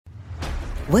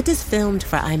What does filmed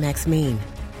for IMAX mean?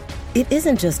 It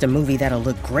isn't just a movie that'll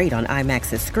look great on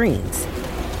IMAX's screens.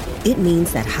 It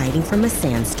means that hiding from a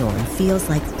sandstorm feels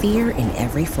like fear in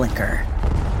every flicker.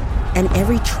 And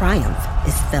every triumph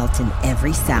is felt in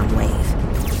every sound wave.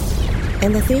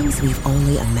 And the things we've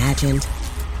only imagined,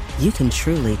 you can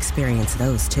truly experience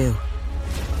those too.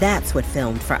 That's what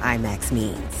filmed for IMAX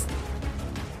means.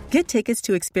 Get tickets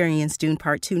to experience Dune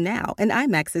Part 2 now and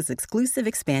IMAX's exclusive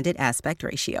expanded aspect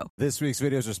ratio. This week's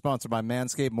videos are sponsored by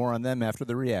Manscaped. More on them after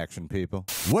the reaction, people.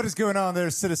 What is going on there,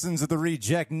 citizens of the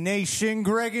Reject Nation?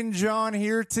 Greg and John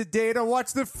here today to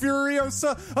watch the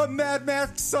Furiosa, a Mad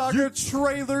Max Saga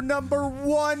trailer number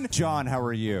 1. John, how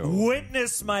are you?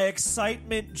 Witness my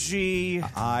excitement, G.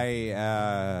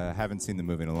 I haven't seen the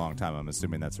movie in a long time. I'm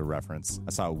assuming that's a reference.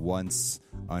 I saw it once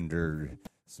under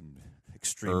some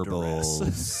Extreme herbal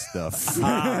stuff.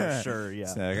 Sure, yeah.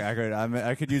 So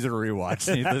I could use a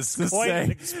rewatch. Needless to Quite say. an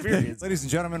experience. Ladies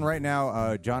and gentlemen, right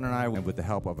now, John and I, with the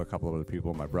help of a couple of other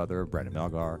people, my brother, Brandon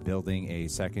Melgar, building a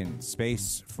second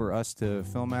space for us to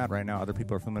film at. Right now, other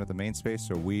people are filming at the main space,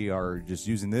 so we are just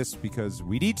using this because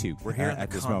we need to. We're here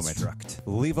at this construct.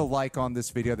 moment. Leave a like on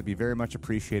this video. That'd be very much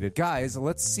appreciated. Guys,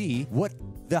 let's see what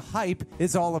the hype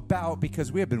is all about,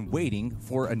 because we have been waiting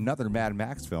for another Mad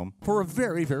Max film for a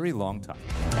very, very long time.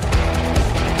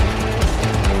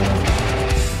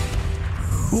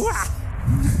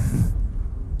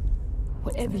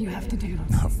 Whatever you have to do.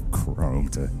 Chrome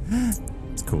to...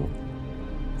 It's cool.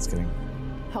 It's getting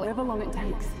However long it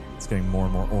takes. more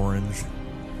and more orange.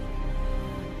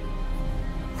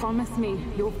 Promise me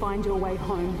you'll find your way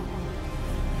home.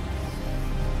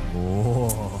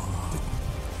 Oh,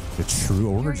 The true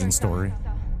origin story.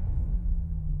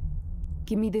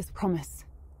 Give me this promise.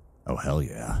 Oh, hell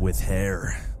yeah. with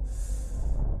hair.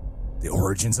 The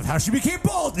origins of how she became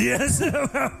bald. Yes.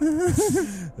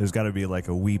 There's got to be like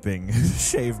a weeping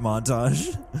shave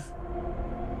montage.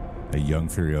 A young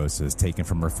Furiosa is taken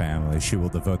from her family. She will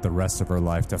devote the rest of her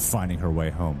life to finding her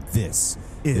way home. This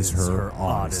is her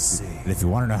odyssey. And if you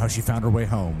want to know how she found her way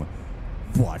home,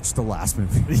 watch the last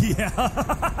movie.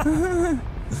 Yeah.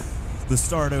 The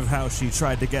start of how she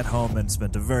tried to get home and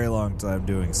spent a very long time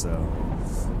doing so.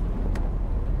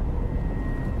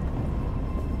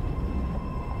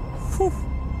 Whew.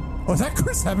 Oh, is that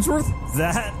Chris Hemsworth?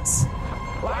 That.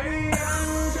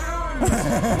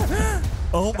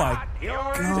 Oh my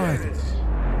God.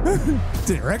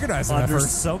 Didn't recognize him at Under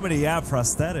first. so many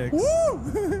prosthetics.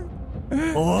 Woo!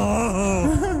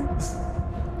 Oh.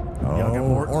 Young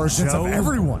Immortal origins Joe. of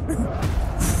everyone.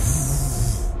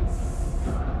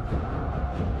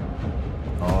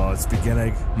 Oh, it's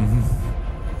beginning. Mm-hmm.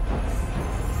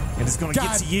 And it's going to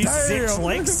get to use six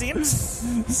leg scent.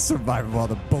 Surviving while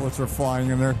the bullets were flying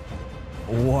in there.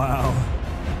 Wow.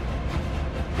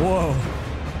 Whoa.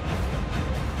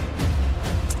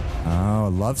 Oh, a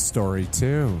love story,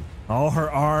 too. Oh, her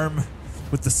arm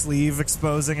with the sleeve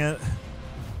exposing it.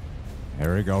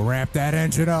 There we go. Ramp that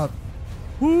engine up.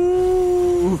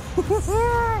 Woo!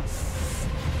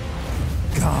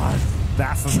 God.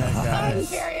 Baphomet, guys.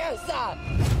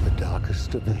 The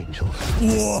darkest of angels.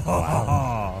 Whoa.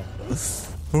 Wow.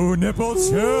 Ooh, nipple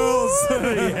chills.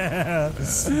 Yeah.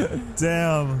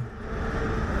 Damn.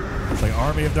 It's like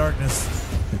Army of Darkness.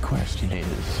 The question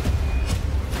is,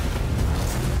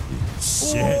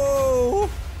 Shit. Whoa.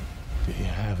 do you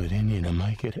have it in you to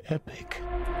make it epic?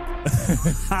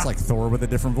 It's like Thor with a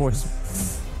different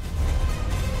voice.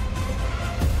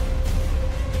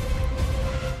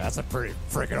 That's a pretty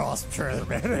freaking awesome trailer,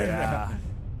 man. Yeah.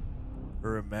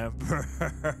 Remember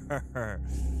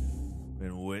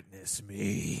and witness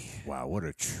me. Wow, what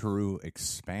a true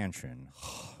expansion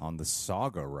on the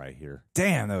Saga right here.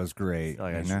 Damn, that was great.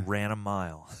 Like I just ran a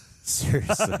mile.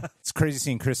 Seriously. It's crazy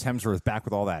seeing Chris Hemsworth back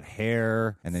with all that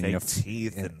hair. And then, Fake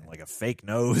teeth and like a fake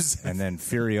nose. And then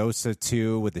Furiosa,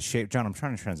 too, with the shape. John, I'm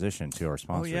trying to transition to our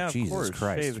sponsor. Oh, yeah, of Jesus course.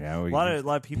 Christ. Shave. You know, a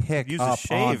lot of people pick use up a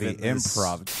shave on the in this.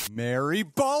 improv. Merry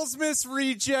Ballsmas,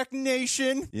 Reject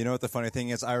Nation. You know what the funny thing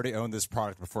is? I already owned this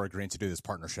product before agreeing to do this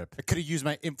partnership. I could have used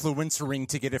my influencer ring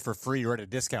to get it for free or at a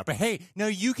discount. But hey, no,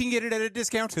 you can get it at a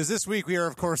discount, because this week we are,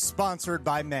 of course, sponsored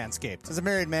by Manscaped. As a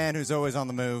married man who's always on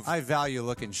the move, I value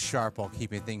looking sharp while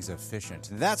keeping things efficient.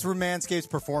 That's where Manscaped's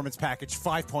Performance Package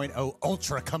 5.0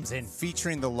 Ultra comes in,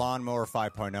 featuring the Lawnmower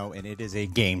 5.0, and it is a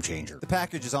game changer. The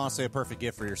package is honestly a perfect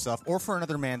gift for yourself or for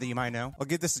another man that you might know. I'll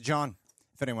give this to John.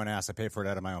 If anyone asks, I pay for it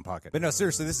out of my own pocket. But no,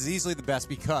 seriously, this is easily the best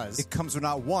because it comes with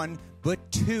not one,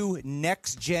 but two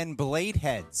next-gen blade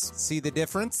heads. See the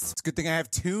difference? It's a good thing I have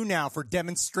two now for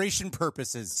demonstration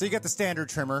purposes. So you got the standard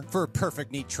trimmer for a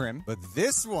perfect neat trim, but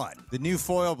this one, the new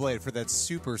foil blade for that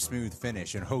super smooth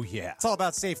finish. And oh yeah, it's all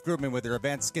about safe grooming with their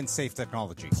advanced skin-safe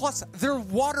technology. Plus, they're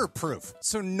waterproof,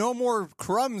 so no more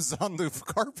crumbs on the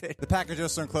carpet. The package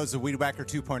also includes the Weed Whacker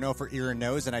 2.0 for ear and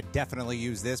nose, and I definitely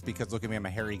use this because look at me, I'm a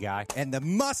hairy guy. And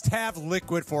the must-have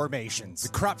liquid formations. The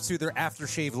Crop Soother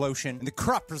aftershave lotion and the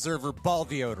Crop Preserver ball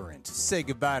deodorant. Say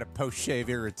goodbye to post-shave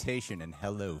irritation and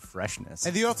hello freshness.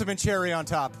 And the ultimate cherry on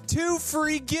top, 2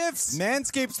 free gifts.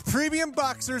 Manscaped's Premium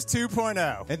Boxers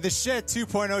 2.0 and the Shed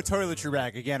 2.0 toiletry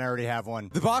bag. Again, I already have one.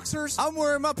 The boxers, I'm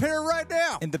wearing them up here right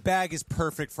now. And the bag is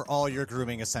perfect for all your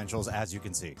grooming essentials, as you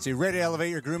can see. So you ready to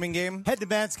elevate your grooming game? Head to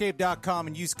manscaped.com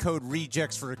and use code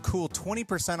REJECTS for a cool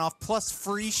 20% off plus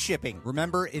free shipping.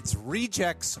 Remember, it's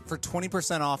REJECTS for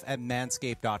 20% off at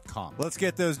manscaped.com. Let's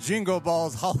get those jingle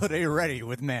balls holiday ready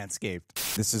with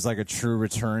Manscaped. This is like a true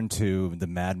return to the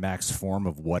Mad Max form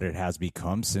of what it has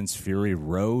become since Fury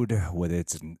Road, with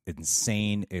its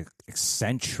insane,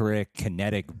 eccentric,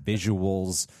 kinetic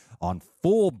visuals on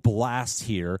full blast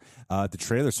here. The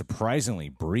trailer surprisingly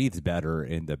breathes better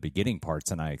in the beginning parts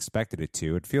than I expected it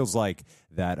to. It feels like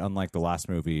that, unlike the last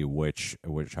movie, which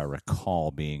I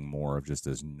recall being more of just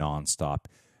this nonstop,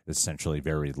 essentially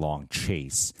very long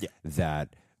chase,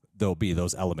 that there'll be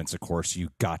those elements, of course, you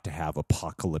got to have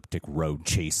apocalyptic road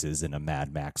chases in a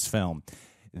Mad Max film,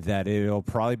 that it'll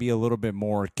probably be a little bit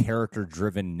more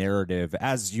character-driven narrative,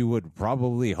 as you would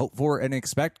probably hope for and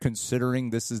expect, considering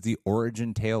this is the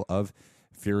origin tale of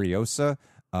Furiosa.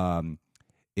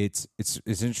 It's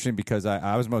interesting because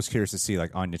I was most curious to see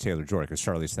like Anya Taylor-Joy, because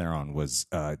Charlize Theron was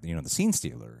the scene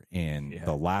stealer in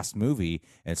the last movie,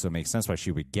 and so it makes sense why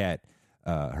she would get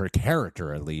her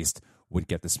character, at least, would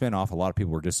get the spinoff. A lot of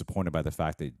people were disappointed by the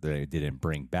fact that they didn't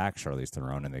bring back Charlize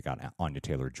Theron and they got Anya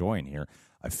Taylor-Joy in here.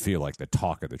 I feel like the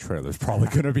talk of the trailer is probably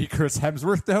going to be Chris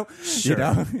Hemsworth, though. Sure.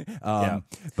 You know?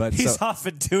 But he's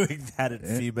often doing that in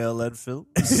female-led films.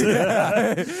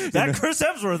 That Chris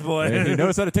Hemsworth boy. And he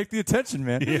knows how to take the attention,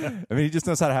 man. Yeah. I mean, he just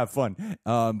knows how to have fun.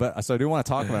 But so I do want to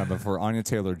talk about it. But for Anya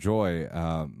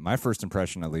Taylor-Joy, my first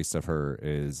impression, at least, of her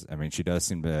is, I mean, she does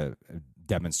seem to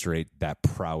demonstrate that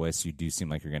prowess. You do seem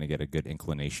like you're going to get a good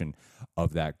inclination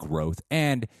of that growth.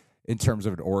 And in terms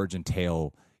of an origin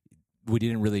tale, we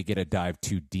didn't really get a dive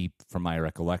too deep, from my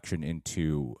recollection,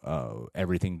 into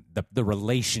everything, the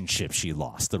relationship she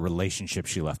lost, the relationship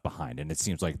she left behind. And it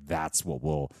seems like that's what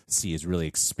we'll see, is really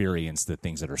experience the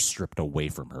things that are stripped away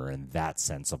from her, and that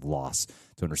sense of loss,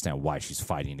 to understand why she's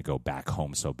fighting to go back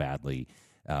home so badly,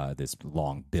 this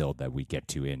long build that we get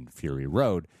to in Fury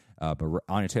Road. But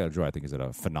Anya Taylor-Joy, I think, is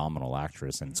a phenomenal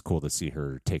actress, and it's cool to see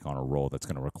her take on a role that's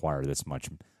going to require this much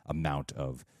amount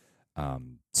of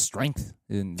strength,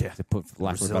 to put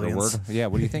lack of a better word. Yeah,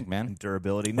 what do you think, man?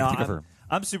 Durability. No,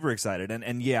 I'm super excited,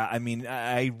 and yeah, I mean,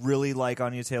 I really like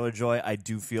Anya Taylor-Joy. I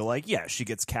do feel like, she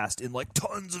gets cast in like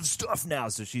tons of stuff now,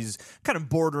 so she's kind of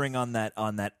bordering on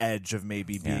that edge of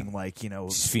maybe being like,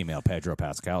 she's female Pedro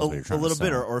Pascal, a little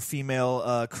bit, or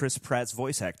female Chris Pratt's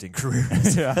voice acting career at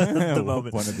the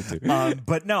moment. One of the two.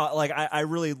 But no, like I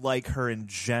really like her in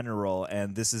general,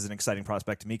 and this is an exciting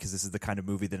prospect to me because this is the kind of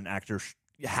movie that an actor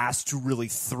has to really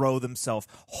throw themselves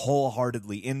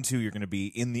wholeheartedly into. You're going to be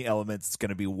in the elements. It's going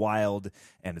to be wild,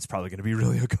 and it's probably going to be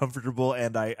really uncomfortable.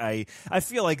 And I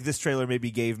feel like this trailer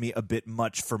maybe gave me a bit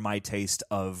much for my taste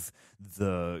of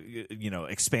the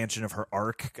expansion of her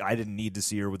arc. I didn't need to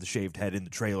see her with the shaved head in the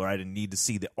trailer. I didn't need to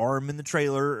see the arm in the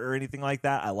trailer or anything like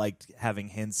that. I liked having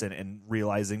hints and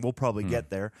realizing we'll probably get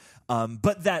there.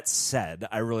 But that said,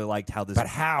 I really liked how this. But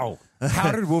how?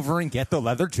 How did Wolverine get the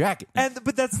leather jacket?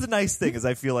 But that's the nice thing, is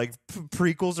I feel like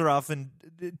prequels are often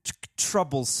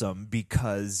troublesome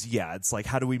because, it's like,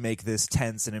 how do we make this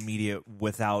tense and immediate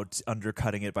without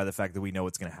undercutting it by the fact that we know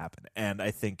what's going to happen? And I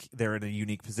think they're in a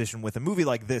unique position with a movie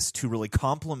like this to really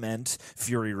complement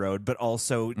Fury Road, but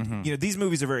also, these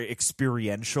movies are very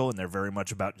experiential, and they're very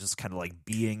much about just kind of like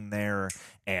being there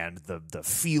and the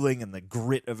feeling and the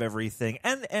grit of everything.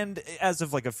 And as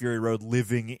of like a Fury Road,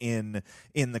 living in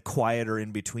the quieter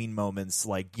in between moments,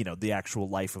 like, the actual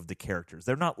life of the characters.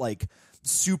 They're not like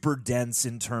super dense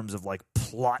in terms of like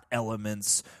plot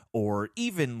elements or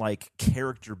even like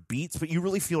character beats, but you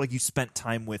really feel like you spent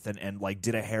time with and like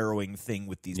did a harrowing thing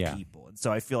with these people. And so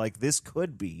I feel like this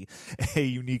could be a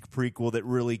unique prequel that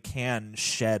really can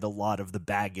shed a lot of the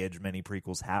baggage many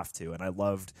prequels have to. And I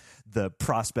loved the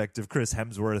prospect of Chris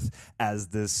Hemsworth as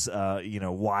this,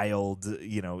 wild,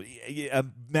 a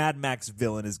Mad Max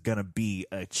villain is going to be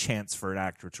a chance for an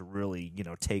actor to really,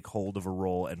 take hold of a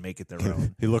role and make it their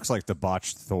own. He looks like the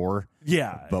botched Thor.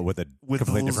 Yeah. But with a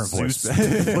completely different voice. Put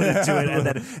into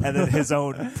it, and then his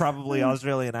own probably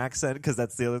Australian accent, because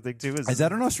that's the other thing too. Is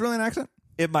that an Australian accent?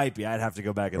 It might be. I'd have to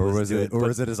go back and listen to it. Or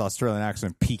is it his Australian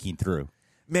accent peeking through?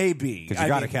 Maybe. Because you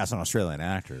got to cast an Australian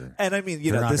actor. And I mean,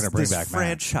 this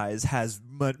franchise has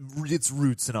its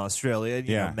roots in Australia.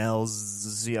 And,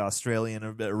 Mel's the Australian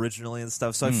originally and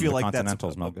stuff. So I feel like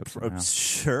that's Mel Gibson,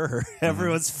 sure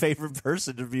everyone's favorite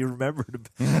person to be remembered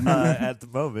at the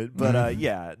moment. But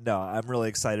I'm really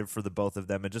excited for the both of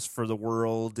them and just for the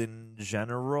world in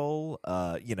general.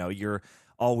 You're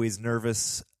always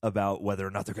nervous about whether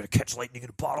or not they're going to catch lightning in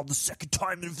a bottle the second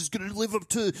time and if it's going to live up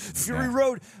to Fury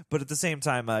Road. But at the same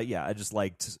time, I just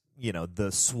liked, the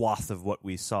swath of what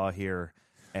we saw here.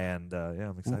 And,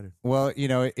 I'm excited. Well,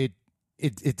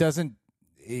 it doesn't...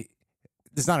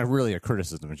 It's not really a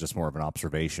criticism. It's just more of an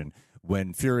observation.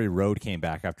 When Fury Road came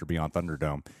back after Beyond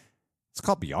Thunderdome, it's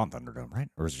called Beyond Thunderdome, right?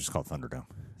 Or is it just called Thunderdome?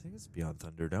 I think it's Beyond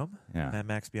Thunderdome. Yeah. Mad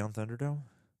Max Beyond Thunderdome.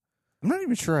 I'm not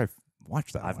even sure I've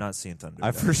watched that. I've not seen Thunderdome.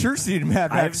 I've for sure seen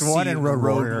Mad Max 1 and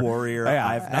Road Warrior. Yeah.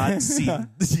 I've not seen...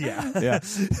 yeah.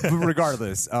 But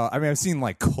regardless, I've seen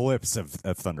like clips of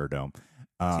Thunderdome.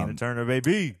 Tina Turner,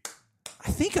 baby. I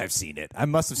think I've seen it. I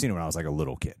must have seen it when I was like a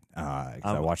little kid.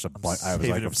 I watched I was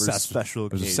like obsessed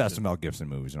with Mel Gibson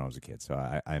movies when I was a kid. So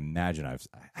I imagine I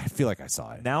feel like I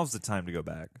saw it. Now's the time to go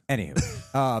back.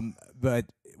 Anywho, but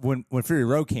when Fury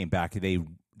Road came back, they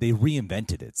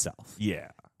reinvented itself. Yeah.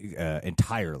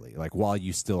 Entirely, like while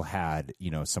you still had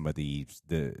some of the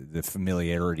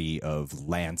familiarity of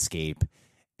landscape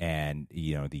and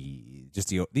the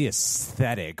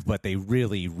aesthetic, but they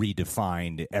really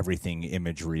redefined everything,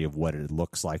 imagery of what it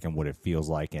looks like and what it feels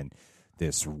like, and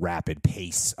this rapid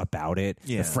pace about it,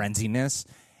 the frenziness.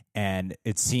 And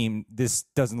it seemed this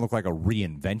doesn't look like a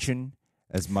reinvention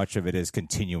as much of it is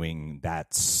continuing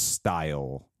that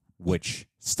style, which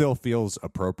still feels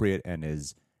appropriate and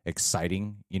is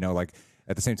exciting. Like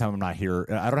at the same time, I'm not here.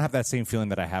 I don't have that same feeling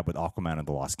that I had with Aquaman and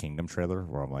the Lost Kingdom trailer,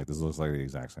 where I'm like, this looks like the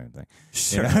exact same thing.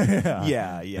 Sure.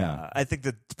 Yeah. I think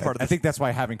that I think that's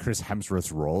why having Chris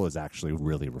Hemsworth's role is actually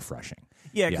really refreshing.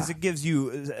 Yeah, because it gives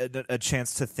you a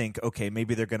chance to think, okay,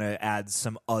 maybe they're going to add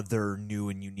some other new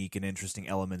and unique and interesting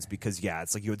elements because,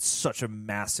 it's like you had such a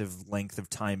massive length of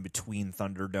time between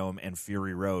Thunderdome and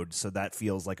Fury Road, so that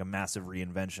feels like a massive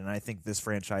reinvention. And I think this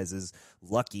franchise is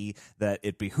lucky that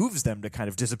it behooves them to kind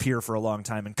of disappear for a long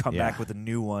time and come back with a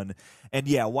new one. And,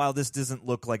 while this doesn't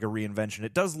look like a reinvention,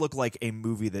 it does look like a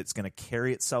movie that's going to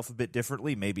carry itself a bit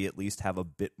differently, maybe at least have a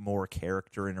bit more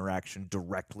character interaction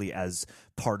directly as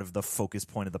part of the focus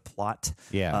point of the plot,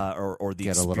 or the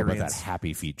get experience. A little bit of that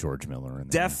Happy Feet George Miller in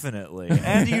there. Definitely.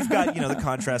 And you've got the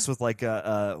contrast with like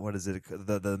what is it,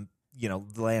 the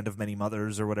Land of Many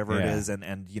Mothers or whatever it is,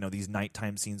 and these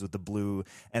nighttime scenes with the blue.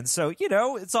 And so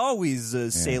it's always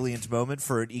a salient moment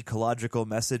for an ecological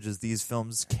message as these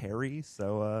films carry.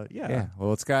 So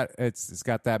well, it's got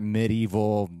that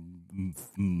medieval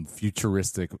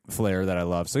futuristic flair that I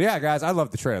love. So guys, I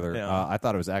love the trailer. I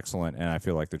thought it was excellent, and I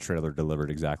feel like the trailer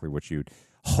delivered exactly what you'd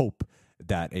hope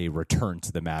that a return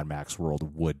to the Mad Max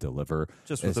world would deliver,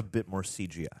 just with a bit more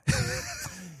CGI.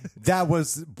 That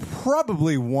was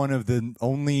probably one of the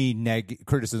only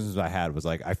criticisms I had, was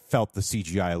like I felt the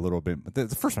CGI a little bit. The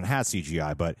first one has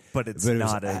CGI, but it's it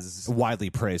not was as widely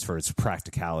praised for its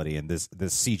practicality, and this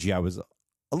CGI was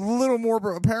a little more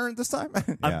apparent this time.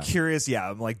 I'm curious.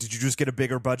 I'm like, did you just get a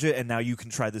bigger budget and now you can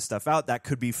try this stuff out? That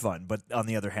could be fun. But on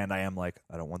the other hand, I am like,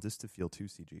 I don't want this to feel too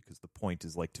CG, because the point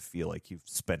is like to feel like you've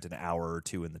spent an hour or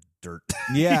two in the dirt.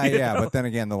 But then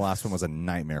again, the last one was a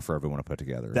nightmare for everyone to put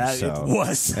together. It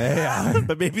was.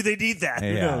 But maybe they need that.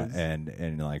 Who knows?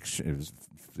 And like it was.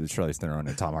 Charlize Theron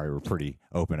and Tom Hardy were pretty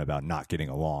open about not getting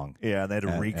along. Yeah, and they had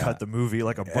to recut the movie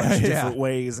like a bunch of different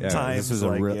ways and times. This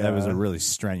was that was a really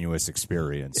strenuous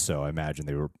experience. So I imagine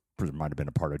might have been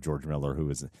a part of George Miller, who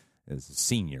is a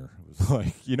senior. It was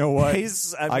like, you know what?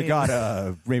 I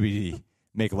gotta maybe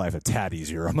make life a tad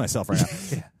easier on myself right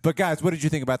now. But guys, what did you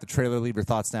think about the trailer? Leave your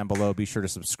thoughts down below. Be sure to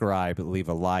subscribe, leave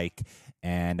a like.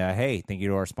 And, hey, thank you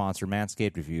to our sponsor,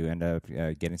 Manscaped. If you end up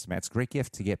getting some, it's a great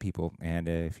gift to get people. And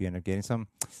if you end up getting some,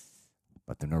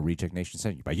 let them know Reject Nation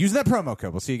sent you by using that promo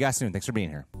code. We'll see you guys soon. Thanks for being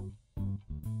here.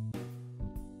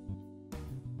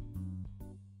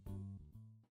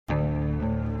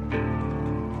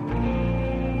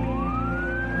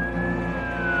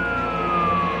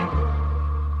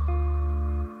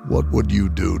 would you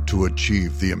do to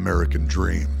achieve the American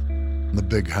dream? The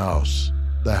big house,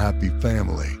 the happy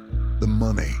family, the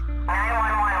money.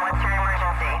 911, what's your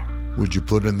emergency? Would you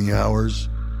put in the hours?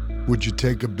 Would you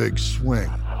take a big swing?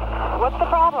 What's the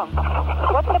problem?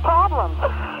 What's the problem?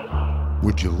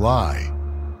 Would you lie?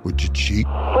 Would you cheat?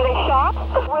 Were they shot?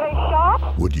 Were they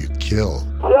shot? Would you kill?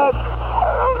 Yes.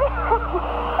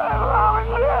 My mom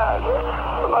is dead.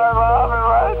 My mom is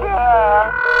right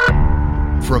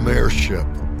there. From Airship,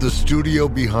 the studio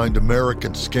behind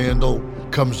American Scandal,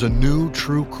 comes a new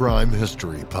true crime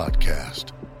history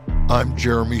podcast. I'm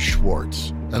Jeremy Schwartz,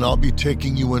 and I'll be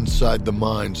taking you inside the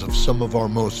minds of some of our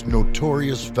most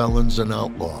notorious felons and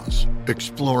outlaws,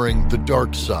 exploring the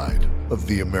dark side of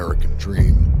the American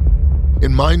dream.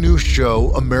 In my new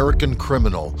show, American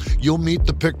Criminal, you'll meet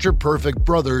the picture-perfect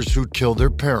brothers who killed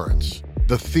their parents,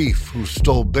 the thief who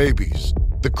stole babies,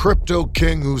 the crypto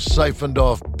king who siphoned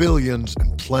off billions,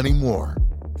 and plenty more.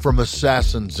 From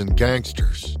assassins and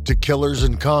gangsters to killers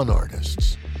and con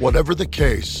artists. Whatever the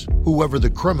case, whoever the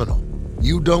criminal,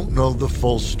 you don't know the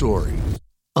full story.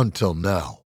 Until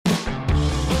now.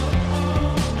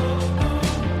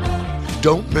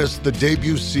 Don't miss the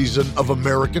debut season of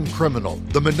American Criminal,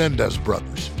 The Menendez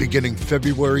Brothers, beginning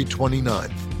February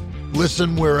 29th.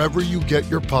 Listen wherever you get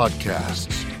your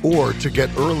podcasts, or to get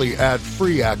early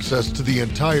ad-free access to the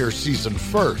entire season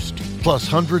first, plus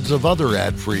hundreds of other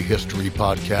ad-free history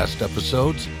podcast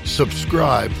episodes,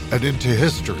 subscribe at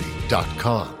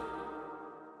IntoHistory.com.